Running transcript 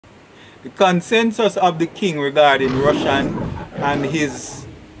The consensus of the king regarding Rvssian and his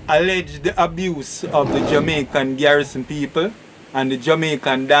alleged abuse of the Jamaican garrison people and the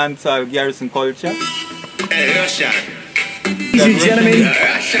Jamaican dancehall garrison culture. Hey, Rvssian. Ladies and gentlemen,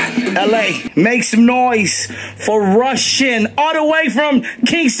 LA, make some noise for Rvssian, all the way from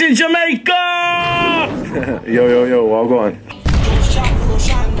Kingston, Jamaica! Yo, walk on.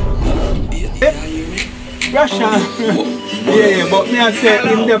 Rvssian, yeah, but me I say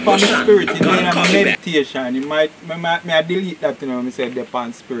him there on the spirit, he doing a meditation. He might delete that, you know, me say there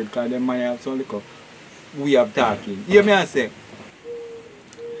on spirit, because them might have some little way of talking. Yeah, me I say.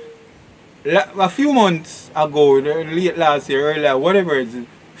 A few months ago, late last year, earlier, whatever it is, a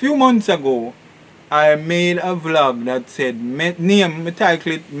few months ago, I made a vlog that said, me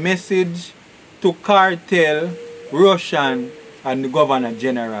title it, Message to Cartel, Rvssian, and the Governor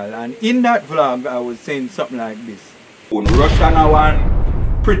General. And in that vlog, I was saying something like this. Rvssian are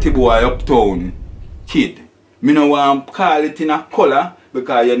one pretty boy uptown kid. Me no want to call it in a color,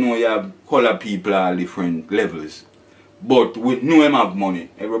 because you know you have color people at different levels. But we know him have money.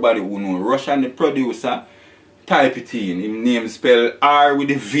 Everybody who know Rvssian, the producer, type it in. His name spell R with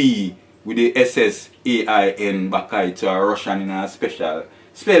the V with the SSAIN back it, so Rvssian in a special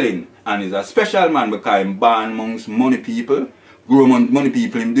spelling. And he's a special man because he's born amongst money people. Grow among money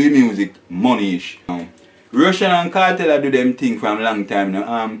people, him do music money-ish. Rvssian and Cartel do them thing from a long time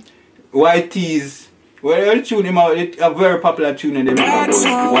now. YT's, well, the tune him out, a very popular tune in them about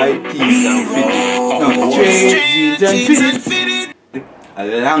white tees and fit. No, straight jeans and fit. A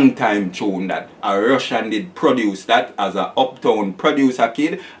long time tune that a Rvssian did produce that as a uptown producer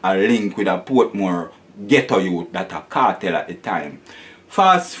kid, a link with a Portmore ghetto youth that a Cartel at the time.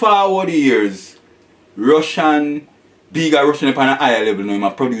 Fast forward the years, Rvssian, bigger Rvssian up on a higher level now,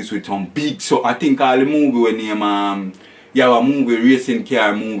 he produce with some big, so I think all the movie when name you have a movie, racing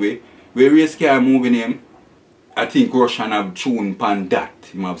car movie. Where race car movie name, I think Rvssian have tune pan that.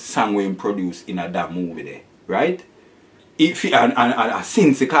 He have song where he produced in that movie there. Right? If he, and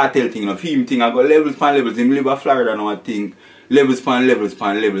since the Cartel thing, you know, film thing, I got levels pan levels. He live in Florida now, I think. Levels pan levels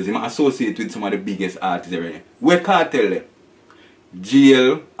pan levels. He associate with some of the biggest artists there. Where Cartel there?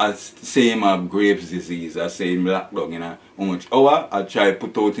 Jail, as same have Graves disease, as same lockdown, you know. How much hour I try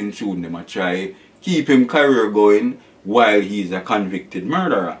put out in tune them, I try keep him career going while he's a convicted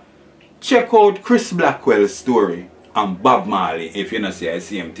murderer. Check out Chris Blackwell's story and Bob Marley if you not see the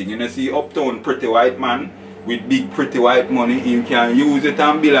same thing. You know see uptown pretty white man with big pretty white money, he can use it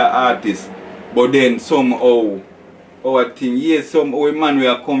and build an artist. But then somehow our thing, yes, somehow a man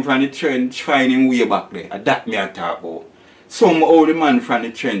will come from the trench find him way back there. And that me I talk about. Somehow the man from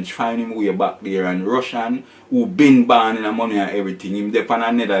the trench find him way back there, and Rvssian who been born in the money and everything, him there on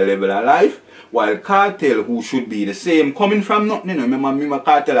another level of life. While Cartel, who should be the same, coming from nothing, you know. Remember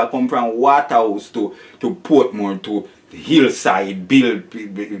Cartel I come from Waterhouse to Portmore to the Hillside,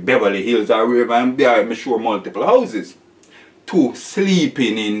 Beverly Hills, or wherever, and there I'm sure multiple houses. To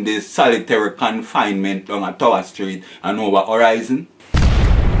sleeping in the solitary confinement on a Tower Street and over Horizon.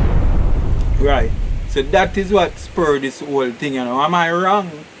 Right. So that is what spurred this whole thing, you know. Am I wrong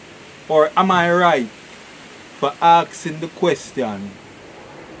or am I right for asking the question,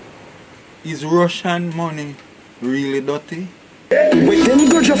 is Rvssian money really dirty? With them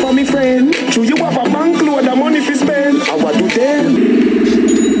good for me friend, should you have a bank load of money to spend? I what do them?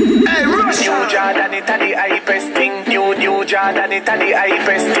 Hey, Rvssian! New Jordan Italy I pesting. New Jordan Italy I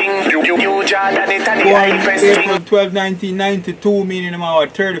pesting. New Jordan Italy I pesting. April 12, 1992, meaning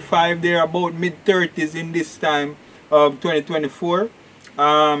about 35 there, about mid-30s in this time of 2024.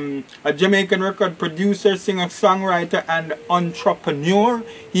 A Jamaican record producer, singer, songwriter, and entrepreneur.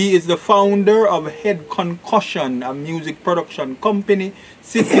 He is the founder of Head Concussion, a music production company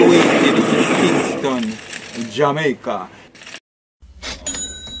situated in Kingston, Jamaica.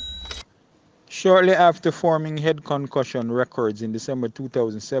 Shortly after forming Head Concussion Records in December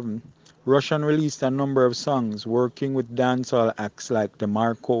 2007, Rvssian released a number of songs working with dancehall acts like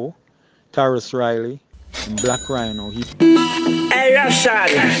DeMarco, Tarrus Riley, and Black Rhino. Hey Rvssian!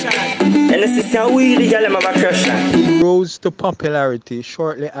 And this is how we the girl have a crush on. He rose to popularity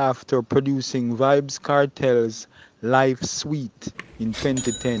shortly after producing Vybz Kartel's Life Sweet in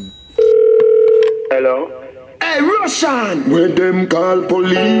 2010. Hello? Hey, Rvssian! Where them call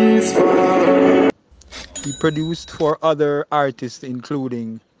police for? He produced for other artists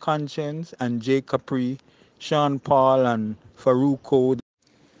including Conscience and Jay Capri, Sean Paul and Faruko.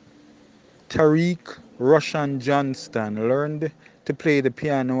 Tarik Rvssian Johnston learned to play the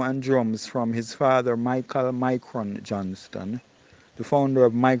piano and drums from his father Michael Micron Johnston, the founder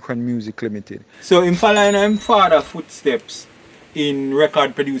of Micron Music Limited. So in following his father's footsteps, in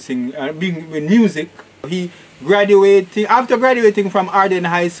record producing, being with music. He graduated, after graduating from Arden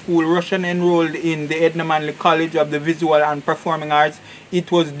High School, Rvssian enrolled in the Edna Manley College of the Visual and Performing Arts.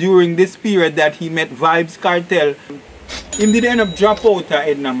 It was during this period that he met Vybz Kartel. He did end up drop out at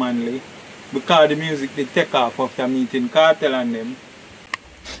Edna Manley because the music did take off after meeting Kartel and them.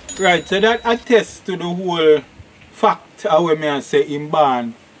 Right, so that attests to the whole fact how we may say him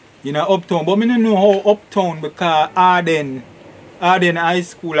born in a uptown. But I don't know how uptown because Arden High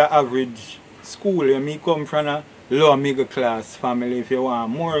School are average school. Me come from a lower middle class family, if you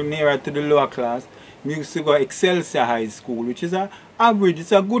want more nearer to the lower class. Me used to go Excelsior High School, which is a average,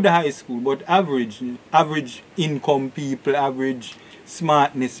 it's a good high school, but average income people, average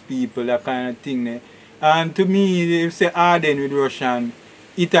smartness people, that kind of thing. And to me, if you say Arden with Rvssian,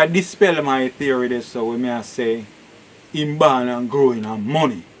 it a dispel my theory there, so we may say him born and growing and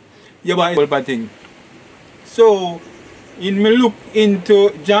money. Yeah, but it's a thing. So, in me look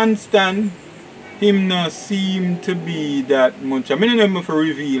into Johnston, him not seem to be that much. I mean, I don't know if I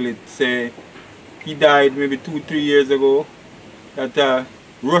reveal it. Say he died maybe 2-3 years ago. That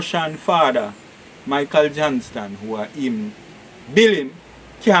Rvssian father, Michael Johnston, who are him, Billy,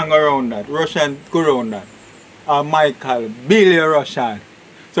 can't go around that. Rvssian go around that. Or Michael, Billy Rvssian.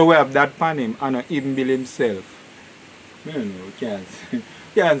 So we have that pan him and even Bill himself. I don't know, can't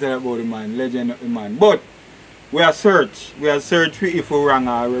say about the man, legend of the man. But we are search for if we wrong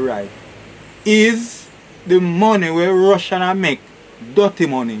or we right. Is the money where Rvssian make dirty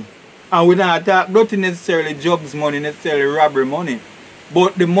money? And we don't talk dirty necessarily jobs money, necessarily robbery money,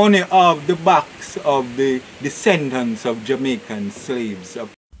 but the money of the backs of the descendants of Jamaican slaves. Yeah,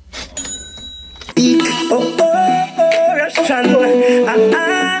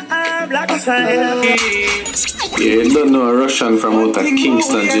 you don't know a Rvssian from out of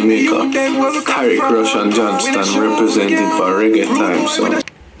Kingston, Jamaica. Tarik Rvssian Johnston representing for reggae time, so.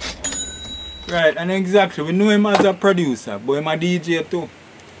 Right, and exactly, we know him as a producer, but him a DJ too.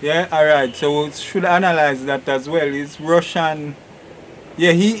 Yeah, alright, so we should analyze that as well. It's Rvssian.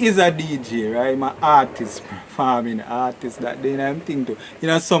 Yeah, he is a DJ, right? I'm an artist, performing artist that day, and I'm thinking too. You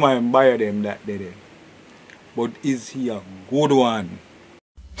know, some of them buy them that day. But is he a good one?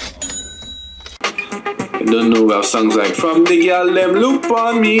 You don't know we have songs like from the girl them look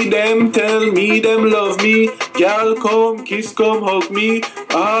on me, them tell me them love me, girl come kiss come hug me,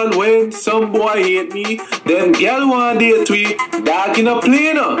 all when some boy hate me, them girl want date we, dark in a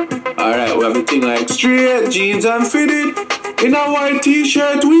plane. Alright, we have a thing like straight jeans and fitted, in a white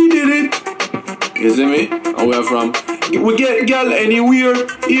t-shirt we did it. You see me? And we are from, we get girl anywhere,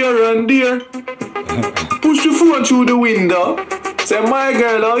 here and there. Push the phone through the window. Say, my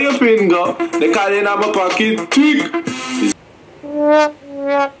girl, how your pin go? They call in my pocket, tick.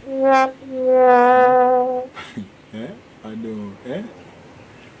 I know,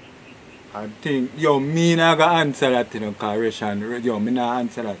 I think, yo, me not gonna answer that in the Rvssian. Yo, me not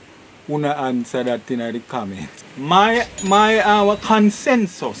answer that. Who not answer that in the comments? Our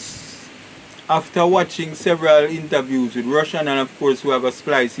consensus after watching several interviews with Rvssian, and of course we have a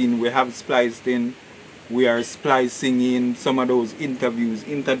splice in, we are splicing in some of those interviews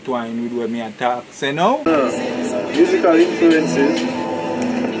intertwined with where me attack. Say no? Musical influences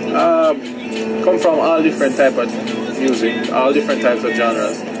come from all different types of music, all different types of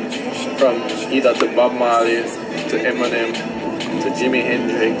genres. From either to Bob Marley, to Eminem, to Jimi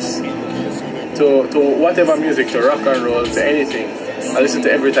Hendrix, to whatever music, to rock and roll, to anything. I listen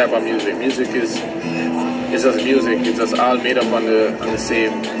to every type of music. Music is just music. It's just all made up on the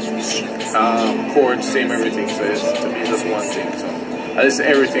same chords, same everything. So it's, to me, it's just one thing. So I listen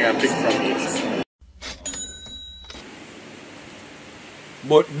to everything and pick from each.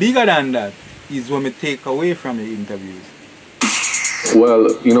 But bigger than that is what we take away from the interviews. Well,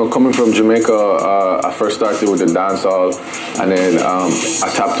 you know, coming from Jamaica, I first started with the dancehall, and then I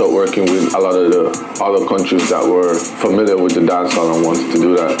tapped out working with a lot of the other countries that were familiar with the dancehall and wanted to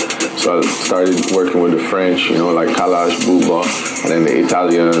do that. So I started working with the French, you know, like Kalash, Booba, and then the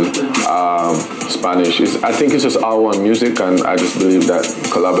Italian, Spanish. I think it's just all one music, and I just believe that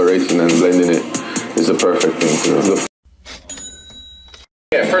collaborating and blending it is the perfect thing to do.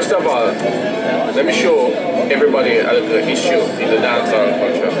 Yeah, first of all, let me show everybody a little issue in the dancehall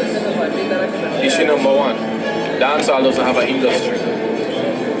culture. Issue number one, dancehall doesn't have an industry.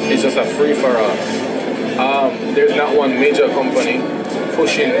 It's just a free-for-all. There's not one major company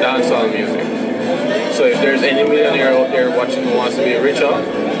pushing dancehall music. So if there's any millionaire out there watching who wants to be richer,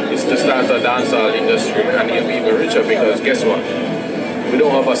 it's to start a dancehall industry and he'll be even richer, because guess what? We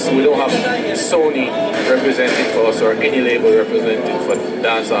don't have Sony representing for us or any label representing for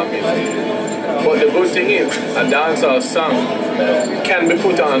dancehall music. But the good thing is, a dancehall song can be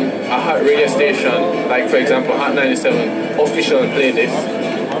put on a hot radio station, like for example Hot 97 official playlist,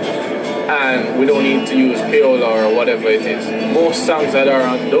 and we don't need to use payola or whatever it is. Most songs that are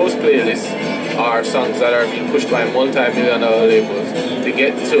on those playlists are songs that are being pushed by multi-million-dollar labels to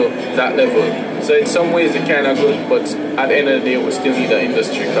get to that level. So in some ways it's kind of good, but at the end of the day we still need an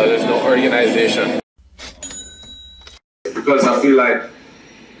industry because there's no organization. Because I feel like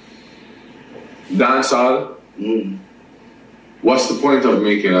dancehall, what's the point of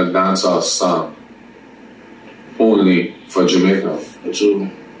making a dancehall song only for Jamaica? True.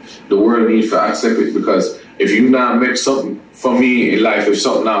 The world needs to accept it, because if you not make something, for me in life, if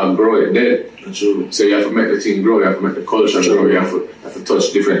something not grow, it dead. True. So you have to make the thing grow, you have to make the culture grow, you have to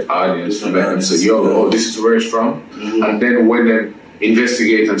touch different audience to make them say, yo, oh, this is where it's from. And then when they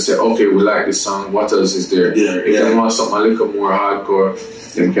investigate and say, okay, we like this song, what else is there? If they want something a little more hardcore,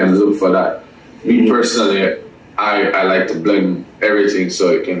 then can look for that. Me personally, I like to blend everything so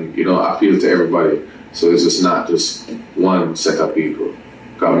it can, you know, appeal to everybody. So it's just not just one set of people.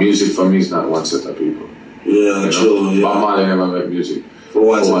 Because music for me is not one set of people. Yeah, true. Yeah. But man, I never make music for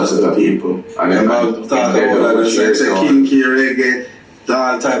one set of people. And then I thought about it, it's a kinky reggae,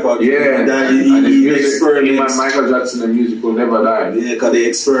 that type of that he experiments. Michael Jackson, the music will never die. Yeah, because they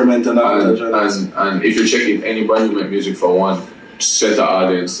experiment on that. And if you check it, anybody who make music for one set of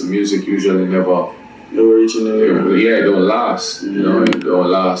audience, the music usually never reaching there. Yeah, it don't last. You know, it don't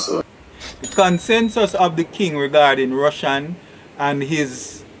last. So. The consensus of the king regarding Rvssian and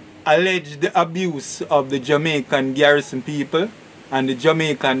his alleged abuse of the Jamaican garrison people and the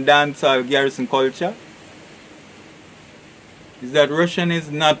Jamaican dancehall garrison culture is that Rvssian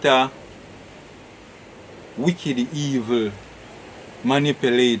is not a wicked, evil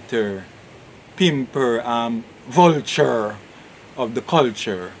manipulator, pimper, vulture of the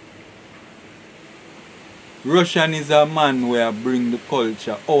culture. Rvssian is a man where bring the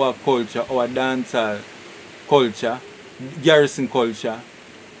culture, our dancehall culture, garrison culture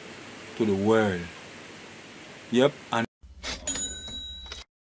to the world. Yep. And